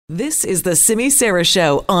This is the Simi Sara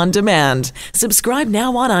Show on demand. Subscribe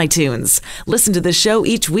now on iTunes. Listen to the show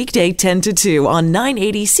each weekday 10 to 2 on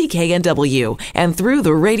 980 CKNW and through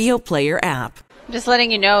the Radio Player app. Just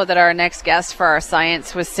letting you know that our next guest for our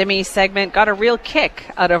Science with Simi segment got a real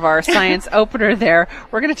kick out of our science opener there.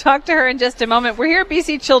 We're going to talk to her in just a moment. We're here at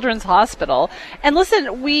BC Children's Hospital. And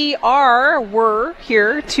listen, we're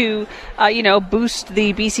here to, boost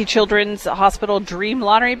the BC Children's Hospital Dream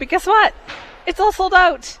Lottery. But guess what? It's all sold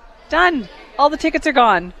out. Done. All the tickets are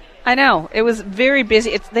gone. I know. It was very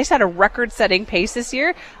busy. They set a record-setting pace this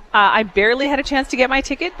year. I barely had a chance to get my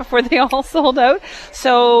ticket before they all sold out.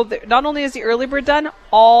 So not only is the early bird done,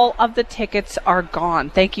 all of the tickets are gone.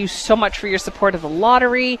 Thank you so much for your support of the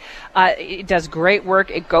lottery. It does great work.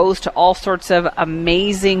 It goes to all sorts of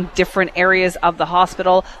amazing different areas of the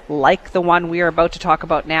hospital, like the one we are about to talk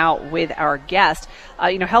about now with our guest.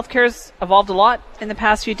 Healthcare's evolved a lot in the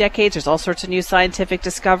past few decades. There's all sorts of new scientific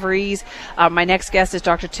discoveries. My next guest is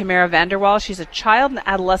Dr. Tamara Vanderwall. She's a child and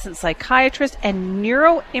adolescent psychiatrist and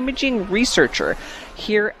neuroimaging researcher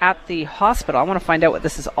here at the hospital. I want to find out what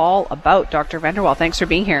this is all about. Dr. Vanderwall, thanks for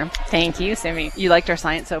being here. Thank you, Simi. You liked our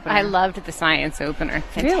science opener? I loved the science opener.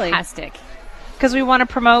 Fantastic. Really? Because we want to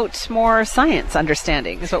promote more science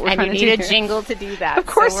understanding is what we're trying to do. And you need a jingle to do that. Of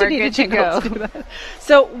course you need a jingle to do that.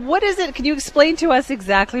 So what is it? Can you explain to us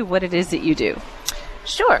exactly what it is that you do?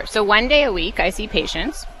 Sure. So 1 day a week I see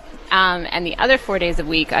patients. And the other 4 days a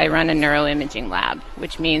week, I run a neuroimaging lab,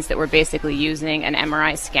 which means that we're basically using an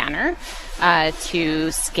MRI scanner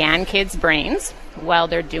to scan kids' brains while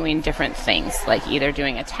they're doing different things, like either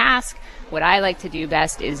doing a task. What I like to do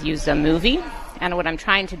best is use a movie. And what I'm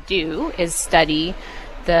trying to do is study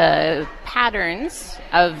the patterns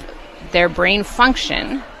of their brain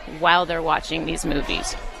function while they're watching these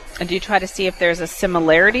movies. And do you try to see if there's a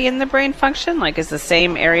similarity in the brain function? Like, is the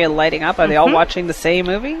same area lighting up? Are they all watching the same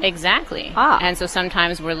movie? Exactly. And so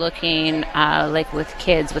sometimes we're looking, like with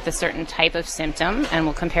kids with a certain type of symptom, and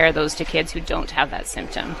we'll compare those to kids who don't have that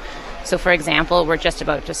symptom. So, for example, we're just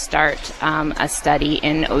about to start a study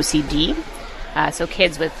in OCD. So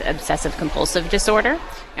kids with obsessive compulsive disorder,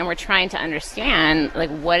 and we're trying to understand like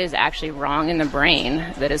what is actually wrong in the brain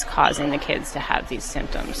that is causing the kids to have these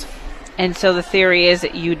symptoms. And so the theory is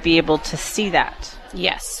that you'd be able to see that.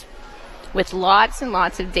 Yes. With lots and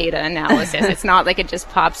lots of data analysis. It's not like it just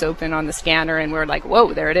pops open on the scanner and we're like,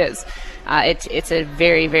 whoa, there it is. It's a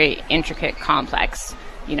very, very intricate, complex,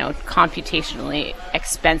 computationally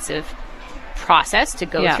expensive process to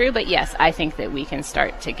go through. But yes, I think that we can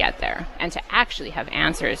start to get there and to actually have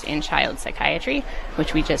answers in child psychiatry,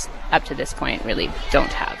 which we just up to this point really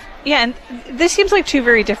don't have. Yeah, and this seems like two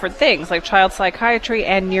very different things, like child psychiatry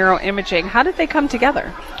and neuroimaging. How did they come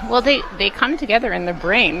together? Well, they come together in the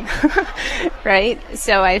brain, right?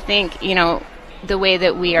 So I think, the way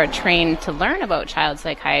that we are trained to learn about child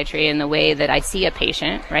psychiatry and the way that I see a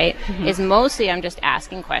patient, right, is mostly I'm just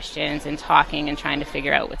asking questions and talking and trying to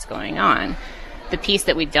figure out what's going on. The piece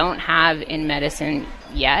that we don't have in medicine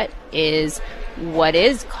yet is what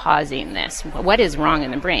is causing this? What is wrong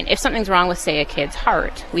in the brain? If something's wrong with, say, a kid's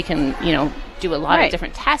heart, we can, do a lot of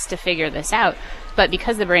different tests to figure this out. But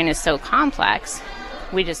because the brain is so complex,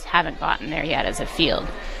 we just haven't gotten there yet as a field.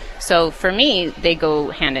 So for me, they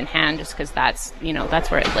go hand in hand just because that's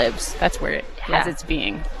where it lives. That's where it has its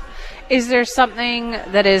being. Is there something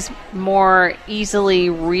that is more easily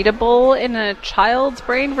readable in a child's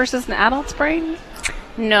brain versus an adult's brain?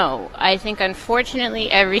 No. I think,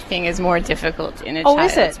 unfortunately, everything is more difficult in a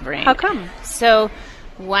child's brain. How come? So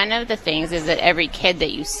one of the things is that every kid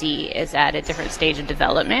that you see is at a different stage of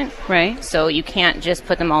development. Right. So you can't just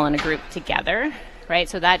put them all in a group together. Right?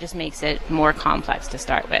 So that just makes it more complex to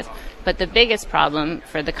start with. But the biggest problem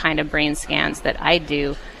for the kind of brain scans that I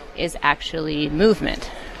do is actually movement.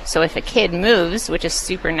 So if a kid moves, which is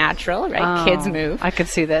supernatural, right? Kids move. I could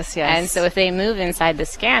see this, yes. And so if they move inside the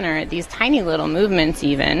scanner, these tiny little movements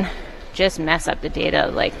even just mess up the data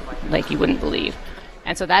like you wouldn't believe.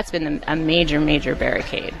 And so that's been a major, major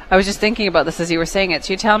barricade. I was just thinking about this as you were saying it.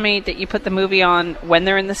 So you tell me that you put the movie on when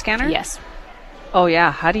they're in the scanner? Yes. Oh,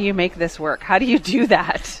 yeah. How do you make this work? How do you do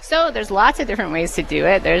that? So there's lots of different ways to do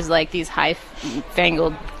it. There's like these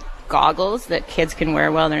high-fangled goggles that kids can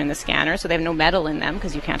wear while they're in the scanner, so they have no metal in them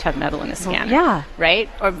because you can't have metal in the scanner. Yeah. Right?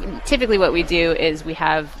 Or typically what we do is we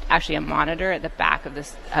have actually a monitor at the back of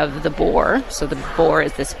the bore. So the bore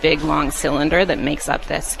is this big, long cylinder that makes up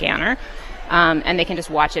the scanner. And they can just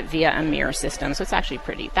watch it via a mirror system. So it's actually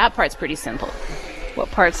that part's pretty simple.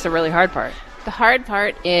 What part's the really hard part? The hard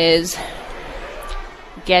part is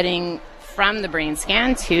getting from the brain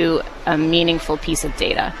scan to a meaningful piece of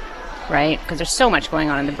data. right? Because there's so much going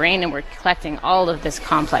on in the brain, and we're collecting all of this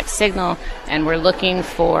complex signal, and we're looking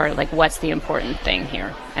for like what's the important thing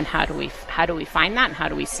here, and how do we find that, and how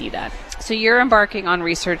do we see that? So you're embarking on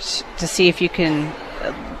research to see if you can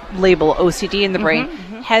label OCD in the brain.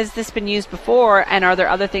 Has this been used before, and are there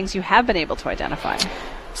other things you have been able to identify?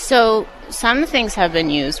 So some things have been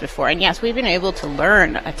used before, and yes, we've been able to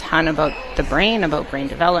learn a ton about the brain, about brain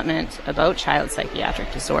development, about child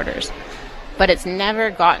psychiatric disorders. But it's never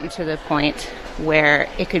gotten to the point where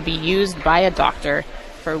it could be used by a doctor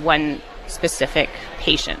for one specific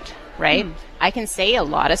patient, right? I can say a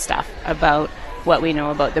lot of stuff about what we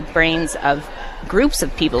know about the brains of groups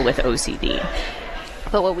of people with OCD.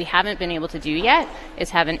 But what we haven't been able to do yet is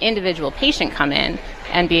have an individual patient come in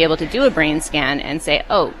and be able to do a brain scan and say,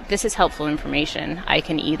 oh, this is helpful information. I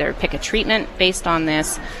can either pick a treatment based on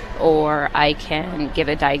this, or I can give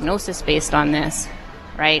a diagnosis based on this,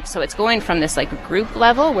 right? So it's going from this like group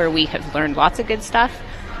level where we have learned lots of good stuff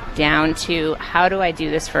down to how do I do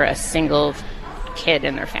this for a single kid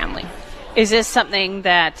and their family. Is this something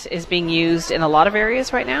that is being used in a lot of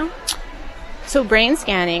areas right now? So brain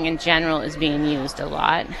scanning in general is being used a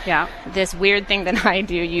lot. Yeah. This weird thing that I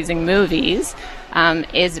do using movies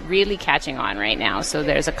is really catching on right now. So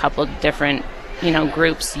there's a couple different,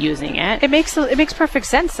 groups using it. It makes perfect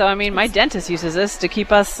sense. So I mean, my dentist uses this to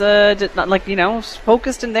keep us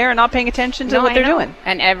focused in there and not paying attention to what they're doing.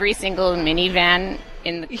 And every single minivan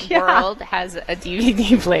in the world has a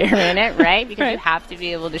DVD player in it, right? Because you have to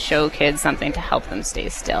be able to show kids something to help them stay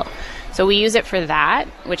still. So we use it for that,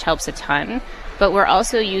 which helps a ton. But we're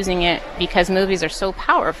also using it because movies are so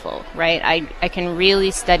powerful, right? I can really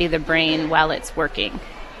study the brain while it's working,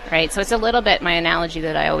 right? So it's a little bit, my analogy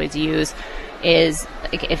that I always use is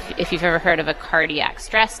like if you've ever heard of a cardiac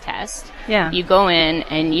stress test, you go in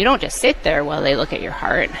and you don't just sit there while they look at your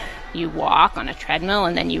heart. You walk on a treadmill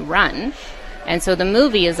and then you run. And so the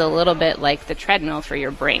movie is a little bit like the treadmill for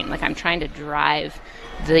your brain. Like I'm trying to drive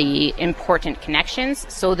the important connections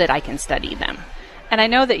so that I can study them. And I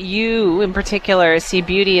know that you, in particular, see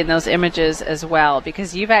beauty in those images as well,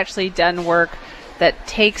 because you've actually done work that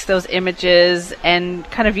takes those images and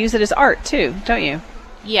kind of use it as art too, don't you?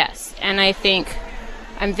 Yes, and I think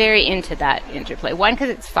I'm very into that interplay. One, because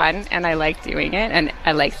it's fun and I like doing it, and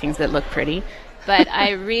I like things that look pretty. But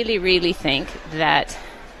I really, really think that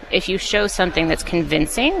if you show something that's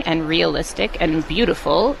convincing and realistic and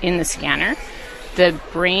beautiful in the scanner, the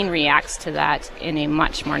brain reacts to that in a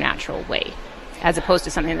much more natural way, as opposed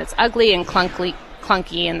to something that's ugly and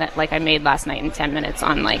clunky and that like I made last night in 10 minutes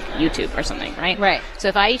on like YouTube or something, right? Right. So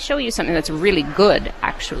if I show you something that's really good,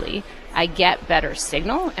 actually, I get better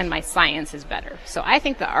signal and my science is better. So I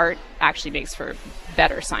think the art actually makes for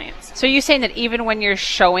better science. So you're saying that even when you're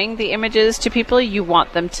showing the images to people, you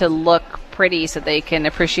want them to look pretty so they can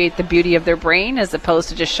appreciate the beauty of their brain as opposed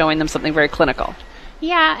to just showing them something very clinical?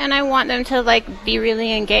 Yeah, and I want them to like be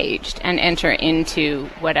really engaged and enter into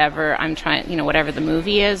whatever I'm trying, whatever the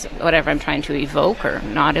movie is, whatever I'm trying to evoke or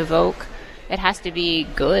not evoke. It has to be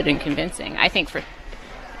good and convincing. I think for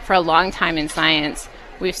a long time in science,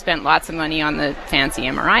 we've spent lots of money on the fancy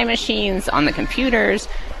MRI machines, on the computers,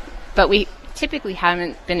 but we typically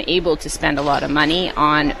haven't been able to spend a lot of money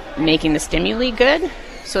on making the stimuli good.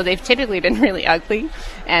 So they've typically been really ugly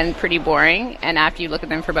and pretty boring. And after you look at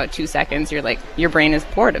them for about 2 seconds, you're like, your brain is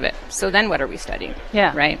bored of it. So then what are we studying?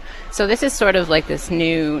 Yeah. Right? So this is sort of like this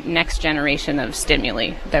new next generation of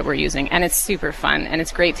stimuli that we're using. And it's super fun. And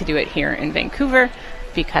it's great to do it here in Vancouver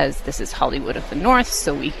because this is Hollywood of the North.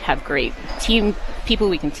 So we have great people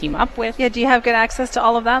we can team up with. Yeah. Do you have good access to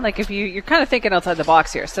all of that? Like if you're kind of thinking outside the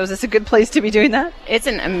box here. So is this a good place to be doing that? It's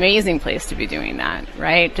an amazing place to be doing that,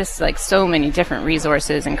 right? Just like so many different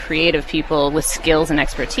resources and creative people with skills and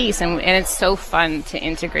expertise. And it's so fun to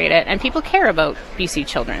integrate it. And people care about BC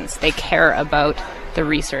Children's. They care about the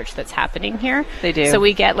research that's happening here. They do. So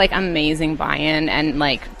we get like amazing buy-in and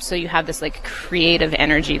like, so you have this like creative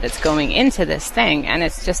energy that's going into this thing. And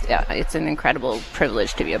it's just, it's an incredible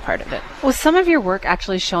privilege to be a part of it. Was some of your work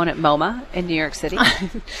actually shown at MoMA in New York City?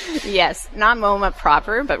 Yes, not MoMA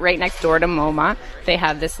proper, but right next door to MoMA, they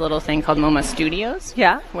have this little thing called MoMA Studios.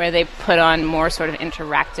 Yeah. Where they put on more sort of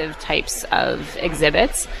interactive types of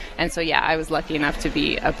exhibits. And so, yeah, I was lucky enough to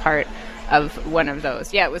be a part of one of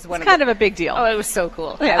those. Yeah, it was one it's kind of a big deal. Oh, it was so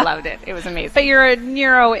cool. Yeah. I loved it. It was amazing. But you're a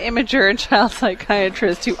neuroimager and child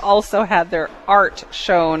psychiatrist who also had their art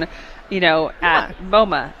shown, at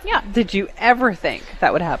MoMA. Yeah. Did you ever think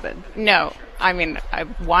that would happen? No. I mean, I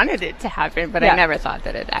wanted it to happen, but I never thought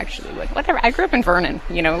that it actually would. Whatever. I grew up in Vernon,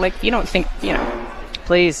 like, you don't think,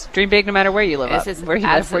 Please dream big, no matter where you live. This is where you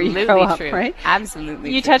absolutely grow up, true. right?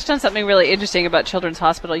 Absolutely. You true. touched on something really interesting about Children's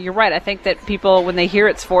Hospital. You're right. I think that people, when they hear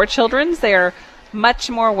it's for children's, they are much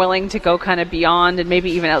more willing to go kind of beyond and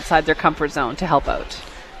maybe even outside their comfort zone to help out.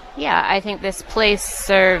 Yeah, I think this place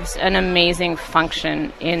serves an amazing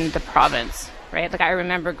function in the province, right? Like, I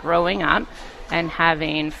remember growing up and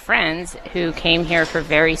having friends who came here for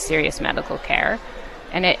very serious medical care,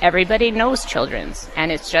 and everybody knows Children's,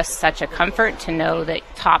 and it's just such a comfort to know that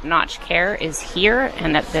top-notch care is here,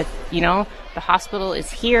 and that the hospital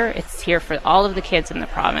is here. It's here for all of the kids in the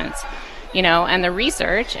province, and the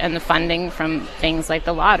research and the funding from things like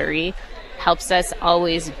the lottery helps us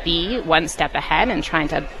always be one step ahead and trying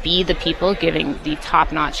to be the people giving the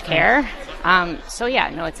top-notch care. It's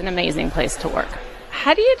an amazing place to work.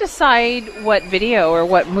 How do you decide what video or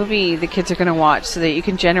what movie the kids are going to watch so that you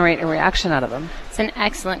can generate a reaction out of them? It's an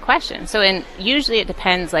excellent question. Usually it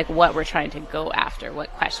depends like what we're trying to go after, what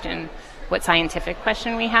scientific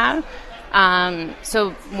question we have.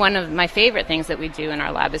 So one of my favorite things that we do in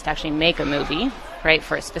our lab is to actually make a movie, right,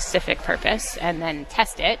 for a specific purpose, and then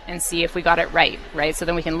test it and see if we got it right? So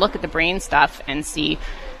then we can look at the brain stuff and see,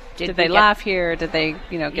 did they laugh here? Did they,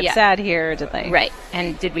 get sad here? Did they? Right.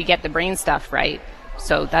 And did we get the brain stuff right?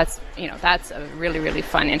 So that's a really, really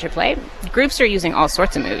fun interplay. Groups are using all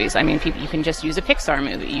sorts of movies. I mean, you can just use a Pixar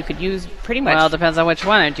movie. You could use pretty much... Well, it depends on which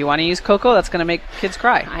one. Do you want to use Coco? That's going to make kids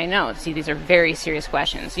cry. I know. See, these are very serious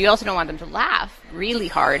questions. You also don't want them to laugh really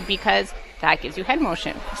hard because that gives you head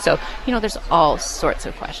motion. So, there's all sorts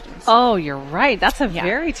of questions. Oh, you're right. That's a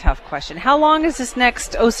very tough question. How long is this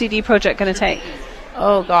next OCD project going to take?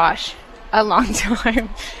 Oh, gosh. A long time.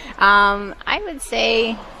 I would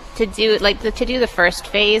say... to do the first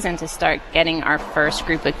phase and to start getting our first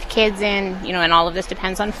group of kids in, and all of this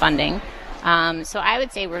depends on funding. So I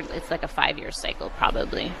would say it's like a 5-year cycle,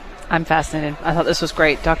 probably. I'm fascinated. I thought this was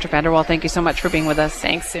great. Dr. Vanderwall, thank you so much for being with us.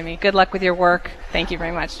 Thanks, Simi. Good luck with your work. Thank you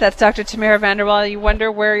very much. That's Dr. Tamara Vanderwall. You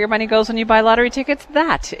wonder where your money goes when you buy lottery tickets?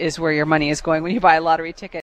 That is where your money is going when you buy a lottery ticket.